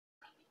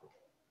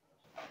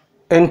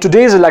In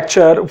today's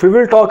lecture, we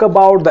will talk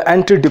about the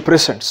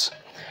antidepressants.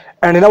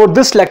 And in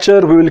this lecture,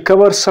 we will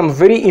cover some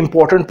very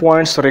important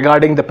points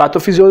regarding the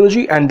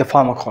pathophysiology and the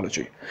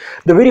pharmacology.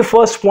 The very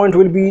first point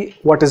will be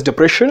what is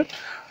depression,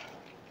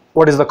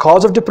 what is the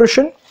cause of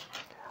depression,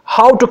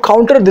 how to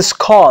counter this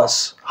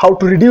cause, how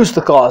to reduce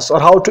the cause or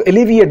how to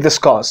alleviate this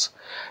cause.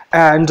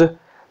 And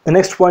the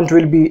next point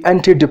will be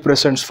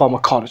antidepressants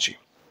pharmacology.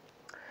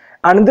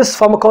 And in this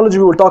pharmacology,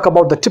 we will talk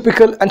about the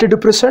typical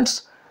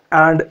antidepressants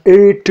and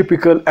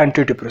atypical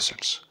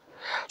antidepressants.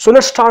 So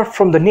let's start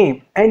from the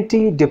name,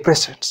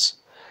 antidepressants.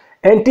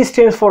 Anti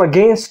stands for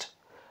against,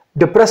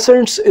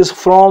 depressants is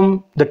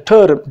from the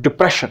term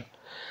depression.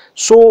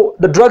 So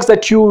the drugs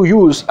that you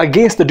use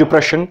against the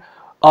depression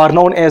are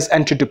known as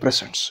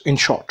antidepressants in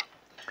short.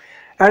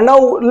 And now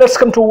let's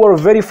come to our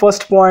very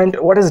first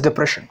point. What is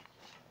depression?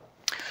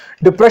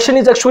 Depression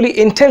is actually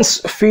intense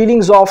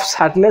feelings of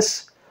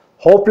sadness,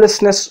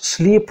 hopelessness,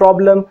 sleep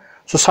problem,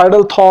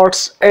 suicidal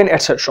thoughts, and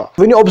etc.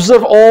 When you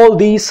observe all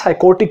these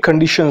psychotic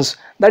conditions,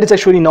 that is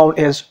actually known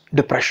as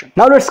depression.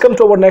 Now let's come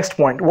to our next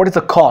point. What is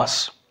the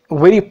cause? A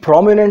very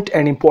prominent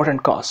and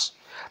important cause.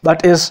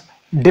 That is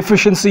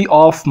deficiency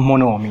of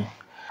monoamine.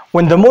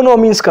 When the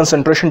monoamine's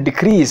concentration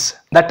decrease,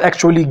 that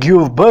actually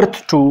gives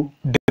birth to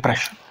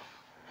depression.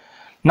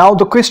 Now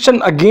the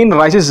question again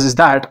rises is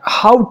that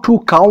how to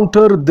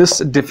counter this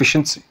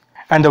deficiency?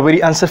 And the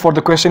very answer for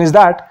the question is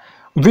that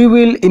we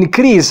will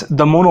increase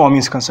the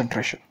monoamine's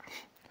concentration.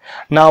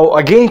 Now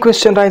again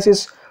question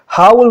rises,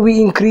 how will we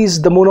increase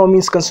the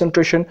monoamine's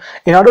concentration?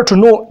 In order to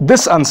know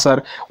this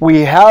answer,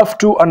 we have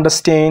to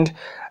understand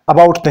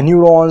about the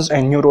neurons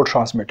and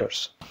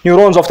neurotransmitters.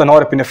 Neurons of the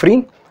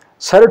norepinephrine,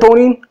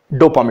 serotonin,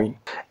 dopamine.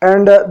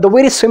 And the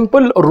very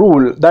simple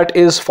rule that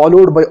is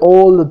followed by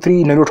all the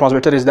three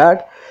neurotransmitters is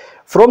that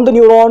from the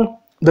neuron,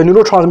 the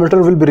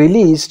neurotransmitter will be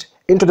released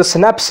into the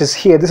synapses.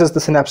 Here, this is the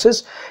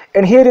synapses,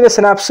 and here in the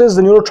synapses,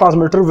 the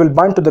neurotransmitter will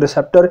bind to the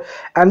receptor,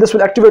 and this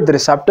will activate the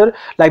receptor.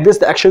 Like this,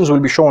 the actions will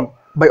be shown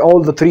by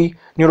all the three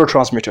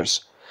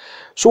neurotransmitters.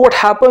 So what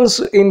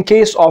happens in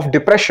case of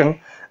depression?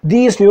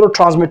 These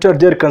neurotransmitters,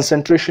 their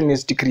concentration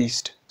is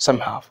decreased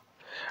somehow,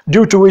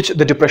 due to which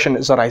the depression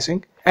is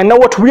arising. And now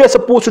what we are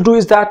supposed to do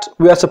is that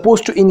we are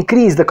supposed to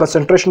increase the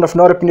concentration of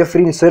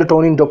norepinephrine,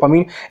 serotonin,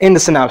 dopamine in the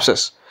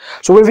synapses.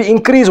 So when we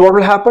increase, what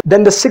will happen?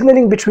 Then the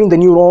signaling between the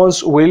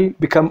neurons will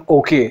become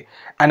okay,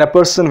 and a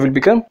person will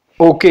become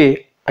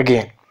okay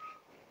again.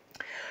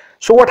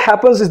 So what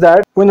happens is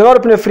that when the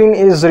norepinephrine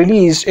is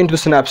released into the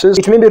synapses,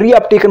 it may be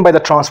reuptaken by the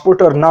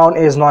transporter known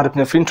as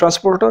norepinephrine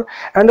transporter,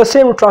 and the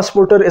same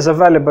transporter is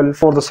available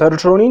for the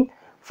serotonin,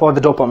 for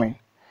the dopamine.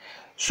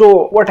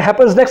 So what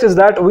happens next is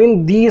that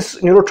when these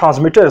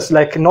neurotransmitters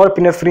like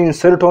norepinephrine,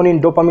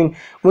 serotonin, dopamine,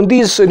 when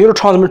these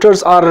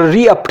neurotransmitters are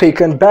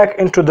reuptaken back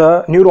into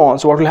the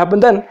neurons, what will happen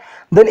then?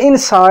 Then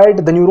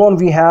inside the neuron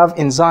we have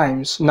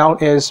enzymes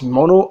known as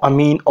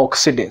monoamine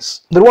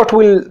oxidase. Then what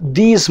will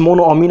these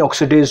monoamine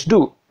oxidase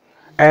do?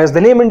 As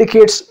the name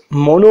indicates,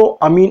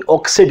 monoamine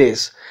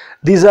oxidase.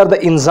 These are the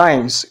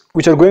enzymes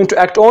which are going to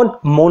act on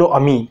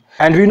monoamine.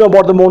 And we know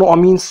about the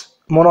monoamines.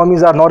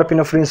 Monoamines are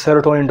norepinephrine,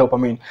 serotonin,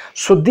 dopamine.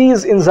 So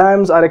these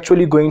enzymes are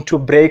actually going to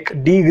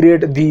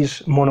degrade these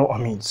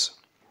monoamines.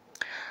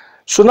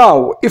 So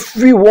now, if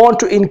we want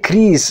to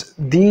increase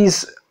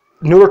these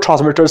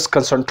neurotransmitters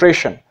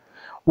concentration,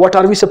 what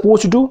are we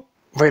supposed to do?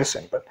 Very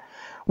simple.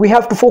 We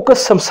have to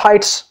focus some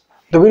sites.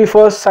 The very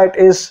first site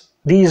is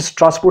these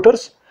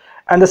transporters,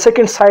 and the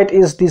second site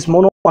is these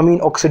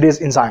monoamine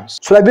oxidase enzymes.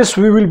 So like this,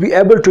 we will be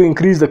able to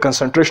increase the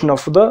concentration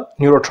of the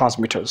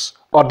neurotransmitters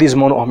or these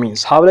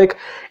monoamines. How? Like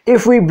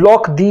if we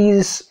block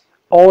these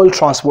all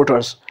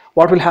transporters,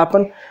 what will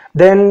happen?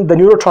 Then the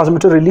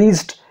neurotransmitter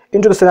released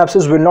into the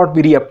synapses will not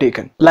be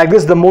reuptaken. Like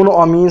this, the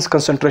monoamines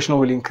concentration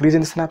will increase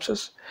in the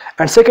synapses.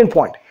 And second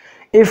point,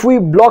 if we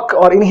block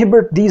or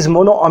inhibit these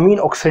monoamine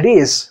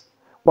oxidase,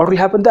 what will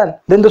happen then?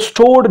 Then the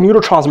stored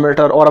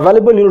neurotransmitter or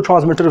available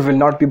neurotransmitter will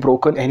not be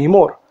broken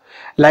anymore.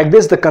 Like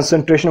this, the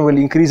concentration will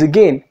increase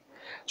again.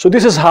 So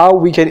this is how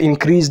we can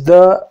increase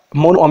the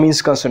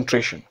monoamines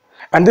concentration.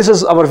 And this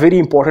is our very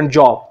important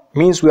job.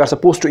 Means we are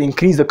supposed to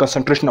increase the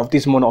concentration of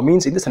these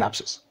monoamines in the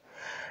synapses.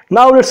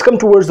 Now let's come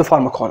towards the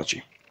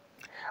pharmacology.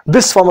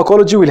 This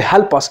pharmacology will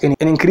help us in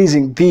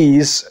increasing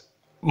these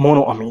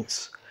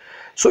monoamines.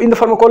 So in the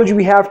pharmacology,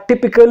 we have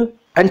typical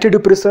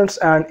antidepressants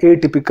and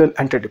atypical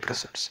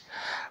antidepressants.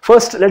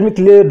 First, let me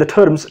clear the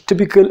terms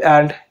typical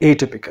and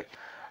atypical.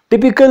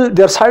 Typical,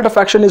 their site of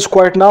action is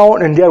quite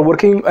known and they are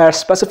working at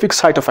specific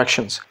site of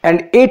actions.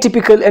 And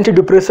atypical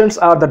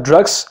antidepressants are the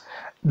drugs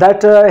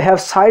that have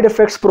side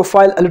effects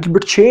profile a little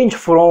bit change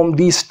from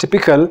these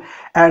typical,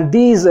 and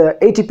these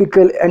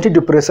atypical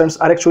antidepressants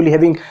are actually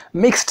having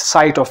mixed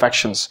site of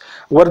actions.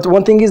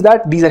 One thing is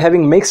that these are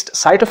having mixed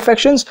site of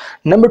actions.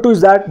 Number two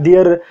is that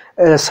their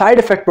side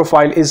effect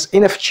profile is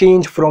enough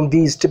change from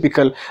these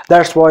typical.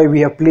 That's why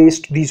we have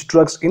placed these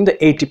drugs in the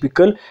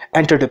atypical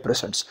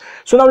antidepressants.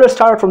 So now let's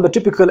start from the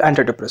typical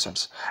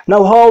antidepressants.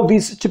 Now, how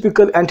these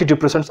typical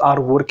antidepressants are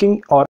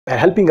working or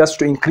helping us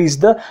to increase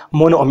the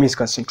monoamines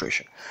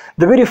concentration.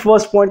 The very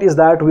first point is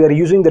that we are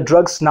using the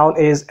drugs known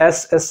as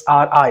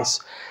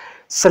SSRIs,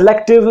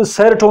 selective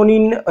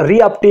serotonin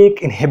reuptake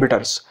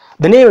inhibitors.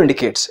 The name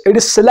indicates it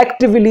is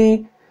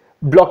selectively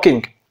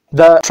blocking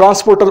the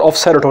transporter of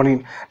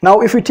serotonin. Now,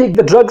 if we take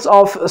the drugs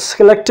of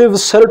selective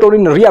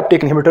serotonin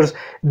reuptake inhibitors,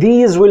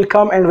 these will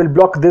come and will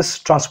block this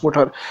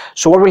transporter.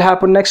 So what will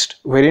happen next?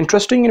 Very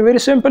interesting and very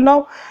simple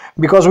now.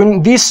 Because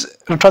when this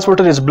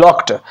transporter is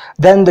blocked,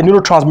 then the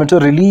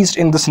neurotransmitter released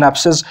in the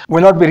synapses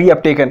will not be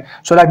reuptaken.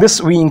 So like this,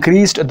 we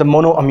increased the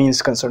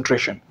monoamines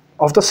concentration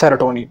of the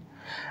serotonin.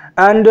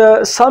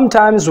 And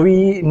sometimes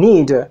we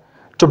need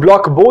to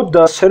block both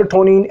the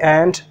serotonin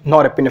and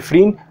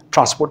norepinephrine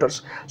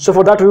transporters. So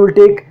for that, we will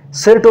take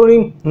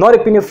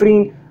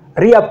serotonin-norepinephrine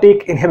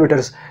reuptake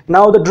inhibitors.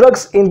 Now the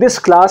drugs in this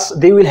class,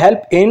 they will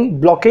help in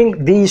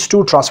blocking these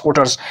two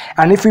transporters,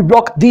 and if we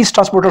block these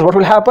transporters, what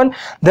will happen?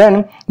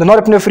 Then the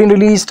norepinephrine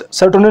released,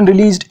 serotonin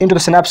released into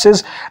the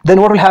synapses. Then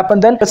what will happen?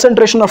 Then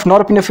concentration of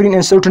norepinephrine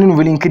and serotonin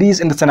will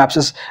increase in the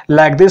synapses.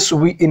 Like this,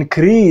 we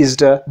increased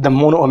the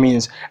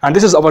monoamines, and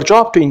this is our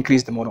job, to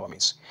increase the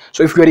monoamines.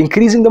 So if we are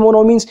increasing the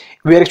monoamines,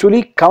 we are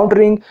actually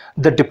countering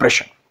the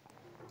depression.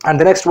 And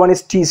the next one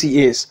is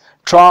TCAs,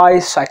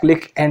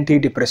 Tricyclic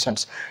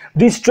Antidepressants.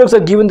 These drugs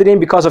are given the name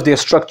because of their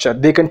structure.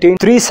 They contain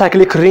 3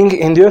 cyclic ring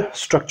in their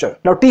structure.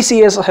 Now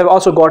TCAs have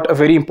also got a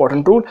very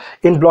important role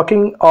in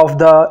blocking of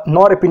the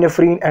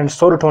norepinephrine and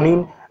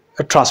serotonin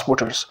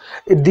transporters.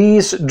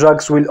 These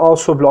drugs will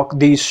also block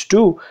these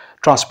two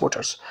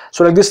transporters.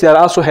 So like this, they are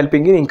also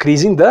helping in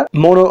increasing the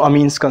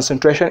monoamines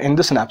concentration in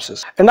the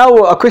synapses. And now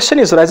a question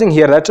is rising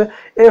here that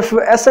if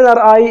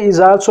SNRI is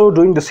also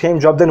doing the same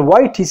job, then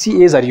why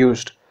TCAs are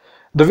used?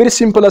 The very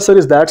simple answer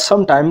is that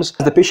sometimes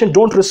the patient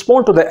don't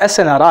respond to the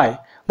SNRI.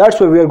 That's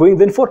why we are going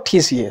then for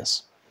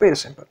TCAs. Very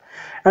simple.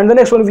 And the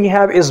next one we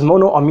have is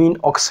monoamine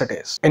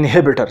oxidase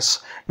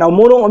inhibitors. Now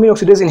monoamine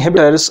oxidase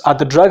inhibitors are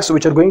the drugs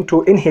which are going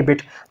to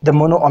inhibit the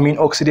monoamine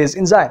oxidase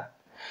enzyme.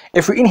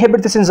 If we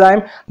inhibit this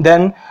enzyme,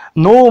 then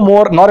no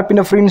more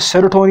norepinephrine,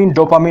 serotonin,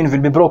 dopamine will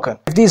be broken.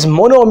 If these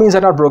monoamines are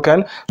not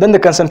broken, then the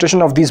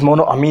concentration of these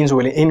monoamines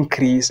will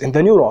increase in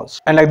the neurons.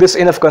 And like this,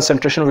 enough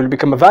concentration will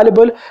become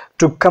available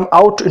to come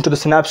out into the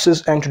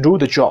synapses and to do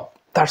the job.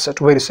 That's it,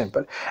 very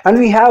simple. And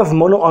we have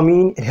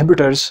monoamine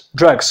inhibitors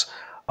drugs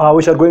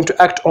which are going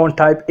to act on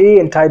type A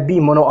and type B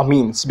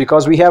monoamines,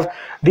 because we have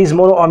these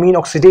monoamine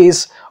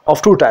oxidase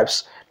of 2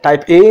 types.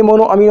 Type A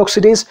monoamine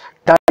oxidase,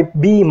 type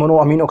B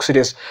monoamine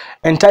oxidase.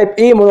 And type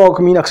A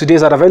monoamine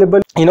oxidase are available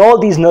in all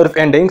these nerve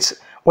endings,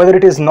 whether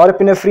it is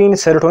norepinephrine,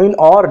 serotonin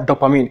or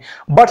dopamine.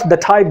 But the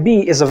type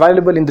B is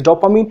available in the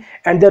dopamine,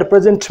 and they are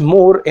present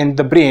more in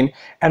the brain.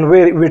 And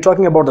where we're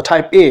talking about the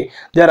type A,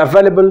 they are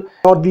available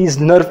on these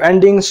nerve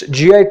endings,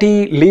 GIT,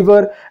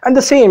 liver, and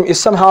the same is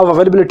somehow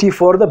availability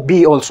for the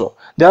B also.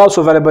 They are also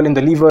available in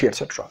the liver,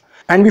 etc.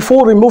 And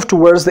before we move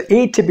towards the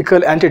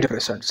atypical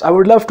antidepressants, I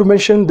would love to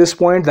mention this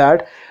point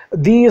that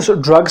these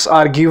drugs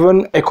are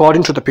given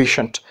according to the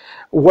patient.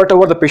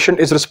 Whatever the patient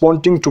is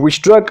responding to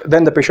which drug,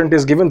 then the patient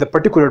is given the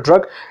particular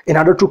drug in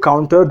order to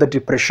counter the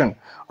depression,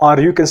 or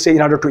you can say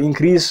in order to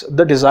increase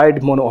the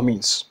desired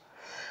monoamines.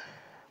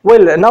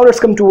 Well, now let's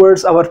come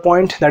towards our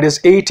point, that is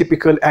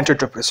atypical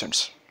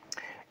antidepressants.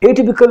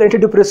 Atypical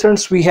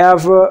antidepressants, we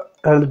have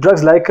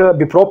drugs like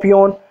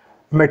bupropion,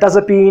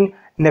 mirtazapine,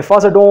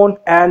 nefazodone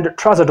and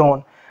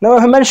trazodone. Now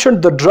I have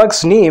mentioned the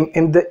drug's name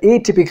in the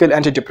atypical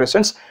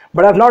antidepressants,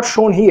 but I have not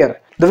shown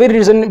here. The very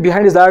reason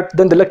behind is that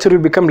then the lecture will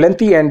become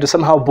lengthy and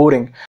somehow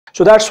boring.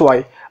 So that's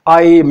why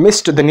I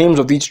missed the names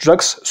of these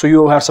drugs. So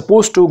you are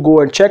supposed to go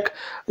and check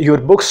your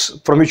books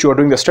from which you are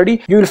doing the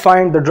study. You will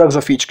find the drugs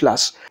of each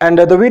class. And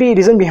the very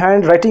reason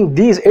behind writing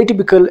these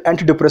atypical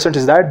antidepressants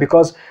is that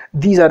because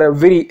these are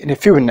very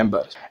few in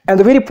number. And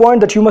the very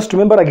point that you must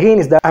remember again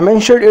is that I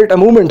mentioned it a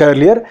moment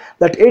earlier,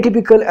 that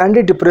atypical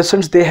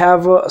antidepressants, they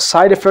have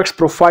side effects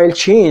profile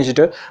changed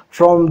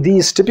from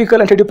these typical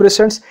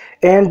antidepressants,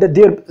 and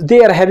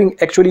they are having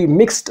actually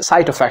mixed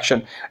site of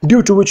action,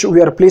 due to which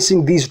we are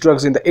placing these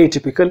drugs in the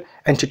atypical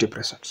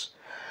antidepressants.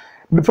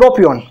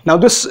 Bupropion, now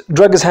this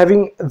drug is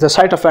having the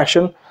site of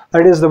action,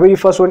 that is the very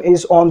first one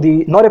is on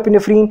the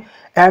norepinephrine,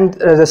 and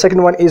the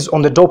second one is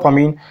on the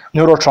dopamine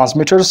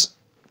neurotransmitters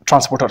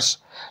transporters.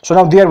 So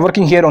now they are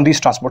working here on these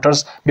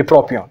transporters,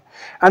 bupropion.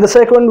 And the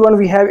second one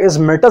we have is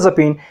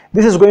mirtazapine.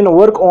 This is going to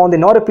work on the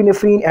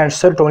norepinephrine and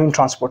serotonin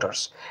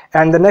transporters.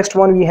 And the next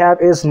one we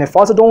have is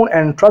nefazodone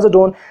and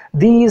trazodone.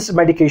 These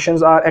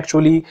medications are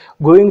actually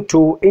going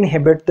to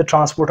inhibit the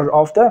transporter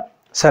of the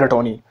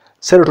serotonin.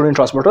 Serotonin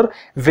transporter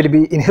will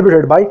be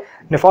inhibited by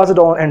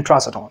nefazodone and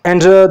trazodone.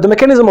 And the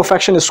mechanism of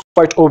action is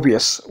quite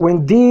obvious.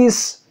 When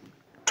these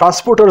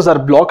transporters are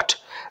blocked,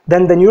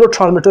 then the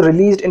neurotransmitter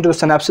released into the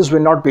synapses will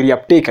not be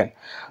reuptaken.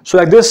 So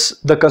like this,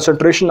 the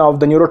concentration of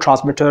the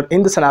neurotransmitter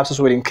in the synapses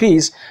will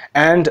increase,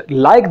 and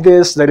like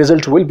this, the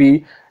result will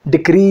be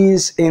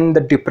decrease in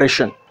the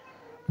depression,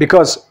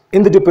 because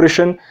in the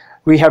depression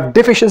we have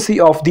deficiency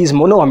of these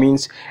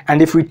monoamines,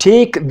 and if we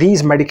take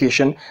these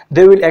medication,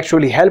 they will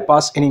actually help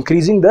us in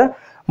increasing the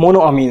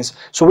monoamines.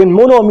 So when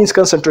monoamines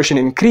concentration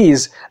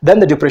increase, then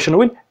the depression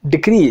will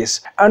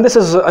decrease. And this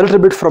is a little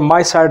bit from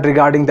my side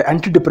regarding the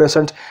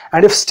antidepressant.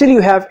 And if still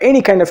you have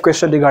any kind of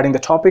question regarding the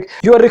topic,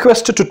 you are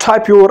requested to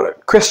type your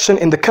question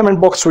in the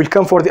comment box. We'll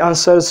come for the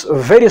answers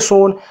very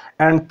soon.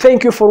 And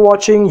thank you for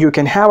watching. You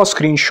can have a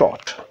screenshot.